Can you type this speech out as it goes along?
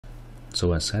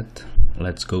So as said,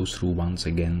 let's go through once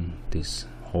again this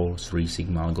whole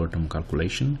 3Sigma algorithm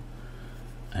calculation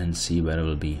and see whether it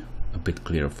will be a bit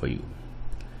clearer for you.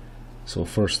 So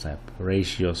first step,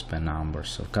 ratios per number.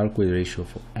 So calculate ratio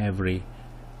for every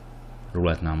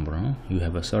roulette number. You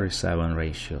have a 37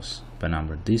 ratios per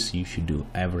number. This you should do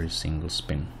every single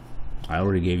spin. I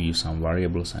already gave you some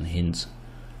variables and hints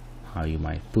how you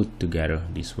might put together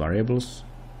these variables,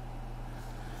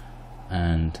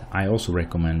 and I also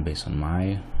recommend, based on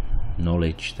my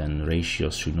knowledge, then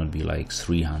ratios should not be like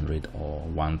 300 or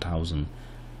 1000.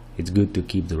 It's good to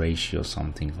keep the ratio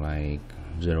something like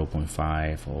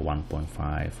 0.5 or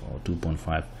 1.5 or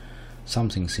 2.5,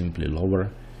 something simply lower,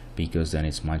 because then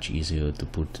it's much easier to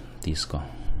put these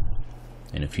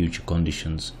in the future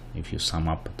conditions if you sum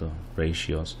up the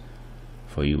ratios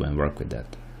for you and work with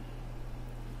that.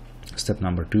 Step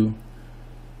number 2,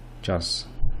 just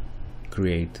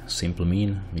create simple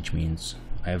mean, which means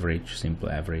average, simple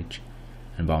average,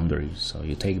 and boundaries. So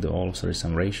you take all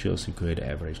 37 ratios, you create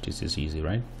average. This is easy,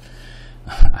 right?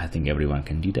 I think everyone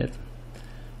can do that.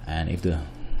 And if the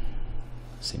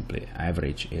simply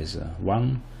average is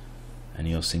 1 and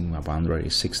your sigma boundary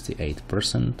is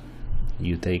 68%,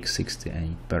 you take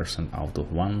 68% out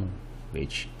of 1,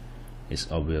 which is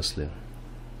obviously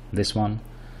this one,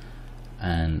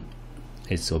 and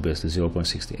it's obviously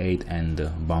 0.68, and the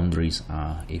boundaries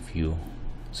are, if you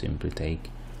simply take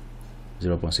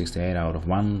 0.68 out of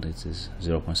 1, this is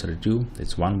 0.32,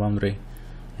 it's one boundary,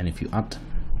 and if you add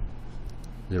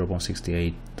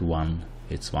 0.68 to 1,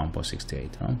 it's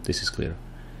 1.68. This is clear.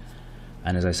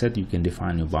 And as I said, you can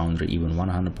define your boundary even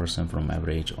 100% from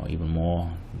average or even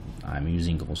more. I'm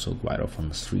using also quite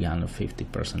often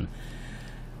 350%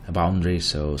 boundary,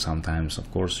 so sometimes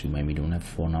of course you maybe don't have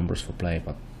 4 numbers for play,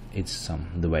 but it's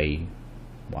the way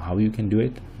how you can do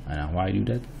it and how I do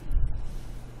that.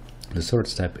 The third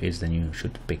step is then you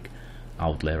should pick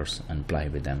outliers and play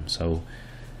with them. So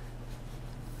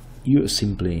you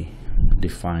simply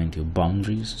defined your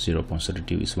boundaries.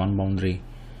 0.32 is one boundary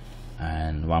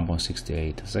and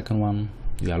 1.68 the second one.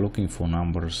 You are looking for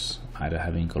numbers either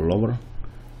having a lower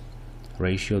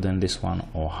ratio than this one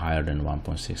or higher than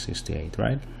 1.668,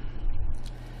 right?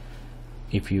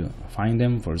 If you find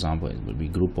them, for example, it will be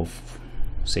group of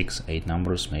 6-8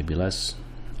 numbers, maybe less,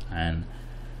 and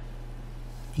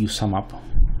you sum up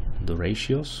the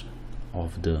ratios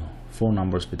of the 4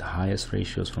 numbers with the highest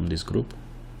ratios from this group,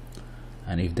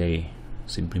 and if they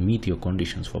simply meet your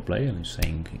conditions for play, and you're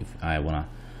saying if I wanna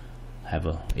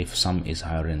have if sum is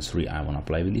higher than 3, I wanna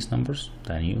play with these numbers,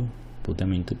 then you put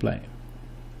them into play.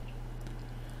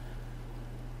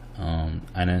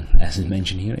 And then, as I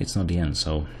mentioned here, it's not the end,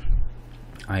 so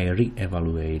I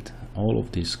re-evaluate all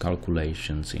of these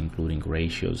calculations, including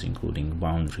ratios, including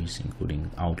boundaries,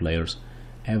 including outliers,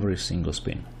 every single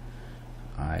spin.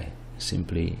 I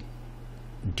simply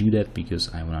do that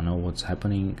because I want to know what's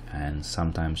happening, and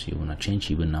sometimes you want to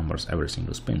change even numbers every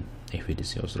single spin if it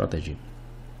is your strategy.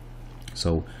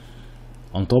 So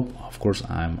on top, of course,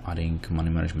 I'm adding money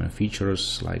management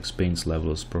features like spins,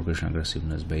 levels, progression,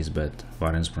 aggressiveness, base bet,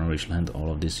 variance, primary land. All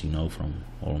of this you know from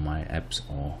all my apps,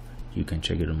 or you can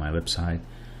check it on my website.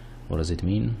 What does it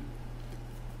mean?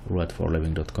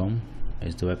 rouletteforliving.com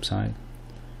is the website.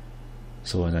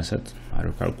 So as I said, I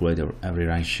calculate every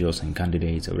ratios and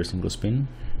candidates every single spin,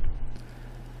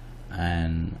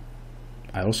 and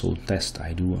I also test.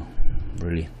 I do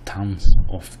really tons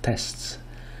of tests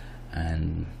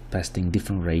and testing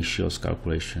different ratios,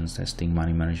 calculations, testing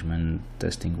money management,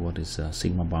 testing what is a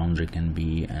sigma boundary can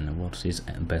be and what is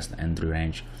best entry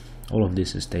range. All of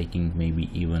this is taking maybe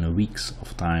even a weeks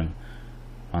of time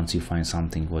once you find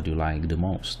something what you like the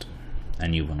most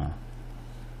and you wanna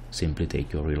simply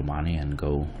take your real money and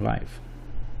go live.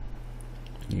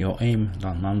 Your aim,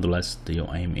 nonetheless,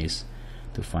 your aim is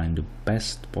to find the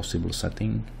best possible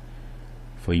setting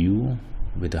for you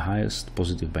with the highest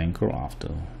positive bankroll after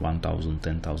 1000,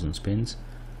 10,000 spins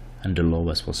and the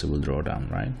lowest possible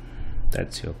drawdown, right?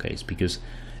 That's your case, because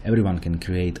everyone can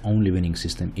create only winning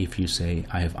system if you say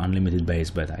I have unlimited base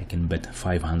bet, I can bet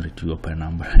 500 euro per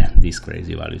number and these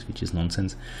crazy values, which is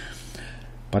nonsense.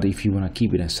 But if you want to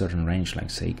keep it in a certain range, like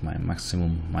say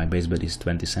my base bet is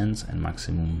 20 cents and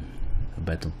maximum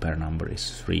bet per number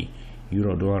is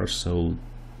 $3, so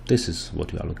this is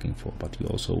what you are looking for. But you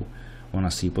also want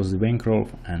to see positive bankroll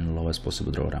and lowest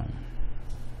possible drawdown.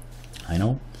 I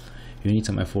know you need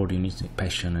some effort, you need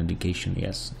passion, education.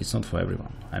 Yes, it's not for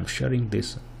everyone. I'm sharing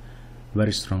this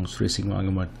very strong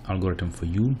 3Sigma algorithm for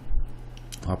you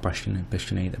who are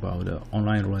passionate about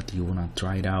online roulette. You want to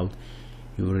try it out,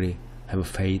 you really have a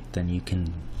faith, then you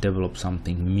can develop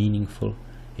something meaningful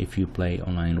if you play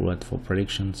online roulette for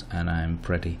predictions, and I'm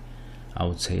pretty, I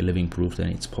would say, living proof that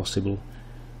it's possible.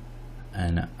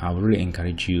 And I would really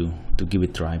encourage you to give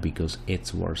it a try, because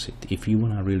it's worth it. If you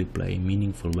want to really play a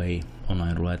meaningful way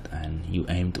online roulette and you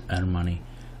aim to earn money,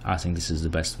 I think this is the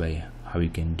best way how you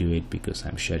can do it, because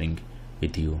I'm sharing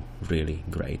with you really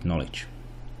great knowledge.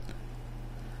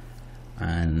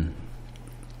 And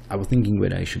I was thinking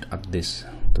whether I should add this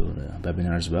to the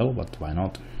webinar as well, but why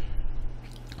not?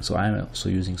 So I'm also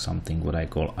using something what I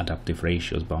call adaptive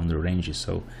ratios, boundary ranges.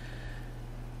 So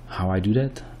how I do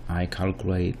that, I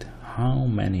calculate how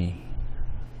many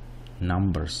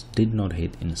numbers did not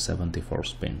hit in 74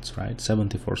 spins, right?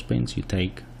 74 spins you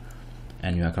take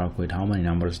and you calculate how many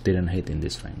numbers didn't hit in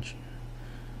this range.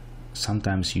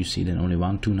 Sometimes you see that only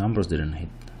 1-2 numbers didn't hit.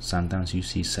 Sometimes you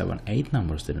see 7-8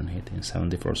 numbers didn't hit in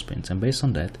 74 spins, and based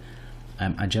on that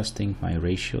I'm adjusting my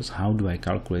ratios. How do I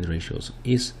calculate ratios?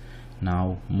 Is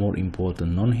now more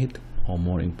important non-hit or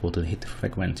more important hit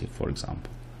frequency, for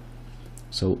example?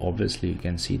 So obviously you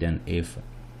can see then if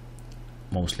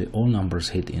mostly all numbers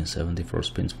hit in 74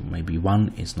 spins, maybe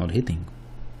one is not hitting,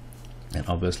 and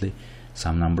obviously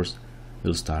some numbers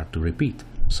will start to repeat,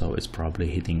 so it's probably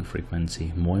hitting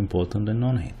frequency more important than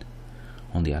non-hit.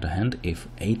 On the other hand, if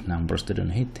 8 numbers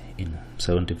didn't hit in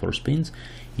 74 spins,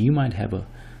 you might have an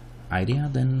idea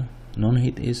then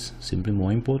non-hit is simply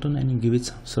more important, and you give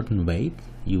it certain weight,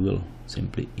 you will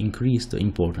simply increase the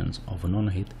importance of a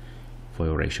non-hit for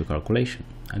your ratio calculation.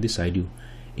 And this I do,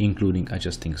 including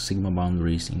adjusting sigma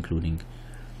boundaries, including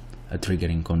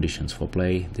triggering conditions for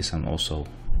play. This I'm also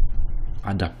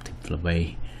adaptive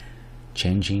way,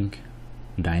 changing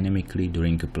dynamically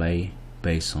during a play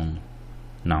based on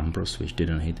numbers which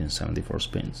didn't hit in 74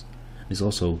 spins. It's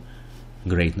also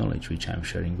great knowledge which I'm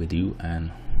sharing with you,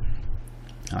 and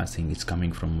I think it's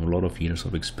coming from a lot of years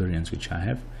of experience which I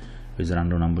have with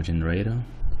random number generator,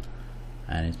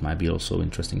 and it might be also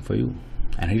interesting for you.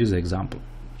 And here's the example.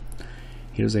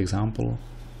 Here's the example,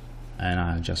 and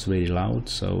I just read it loud.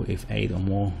 So if 8 or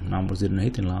more numbers didn't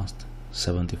hit in last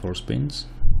 74 spins,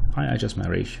 I adjust my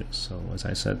ratios. So as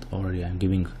I said already, I'm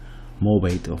giving more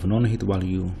weight of non-hit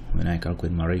value when I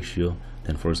calculate my ratio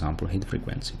than, for example, hit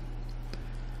frequency.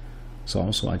 So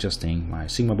also adjusting my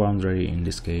sigma boundary, in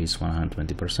this case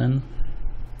 120%,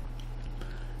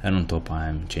 and on top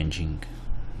I'm changing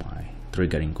my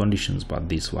triggering conditions, but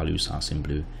these values are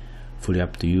simply fully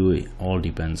up to you. It all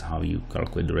depends how you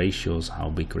calculate the ratios, how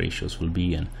big ratios will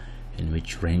be, and in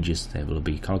which ranges they will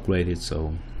be calculated.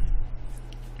 So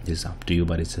this is up to you,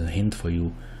 but it's a hint for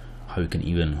you how you can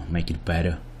even make it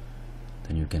better.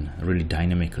 Then you can really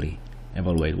dynamically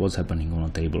evaluate what's happening on a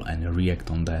table and react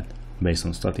on that based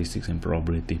on statistics and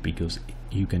probability, because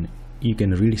you can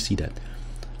really see that.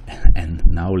 And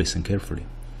now listen carefully.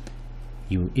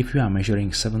 If you are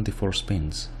measuring 74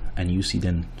 spins and you see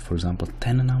then, for example,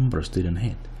 10 numbers didn't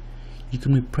hit, you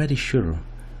can be pretty sure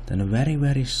that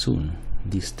very soon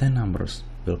these 10 numbers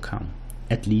will come.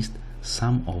 At least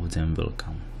some of them will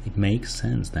come. It makes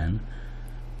sense then,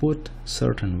 put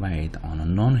certain weight on a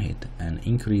non-hit and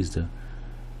increase the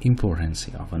importance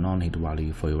of a non-hit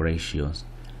value for your ratios,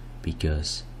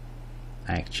 because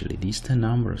actually these 10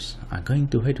 numbers are going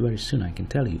to hit very soon, I can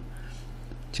tell you.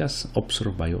 Just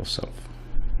observe by yourself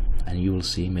and you will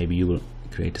see. Maybe you will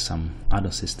create some other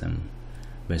system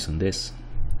based on this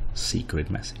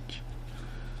secret message.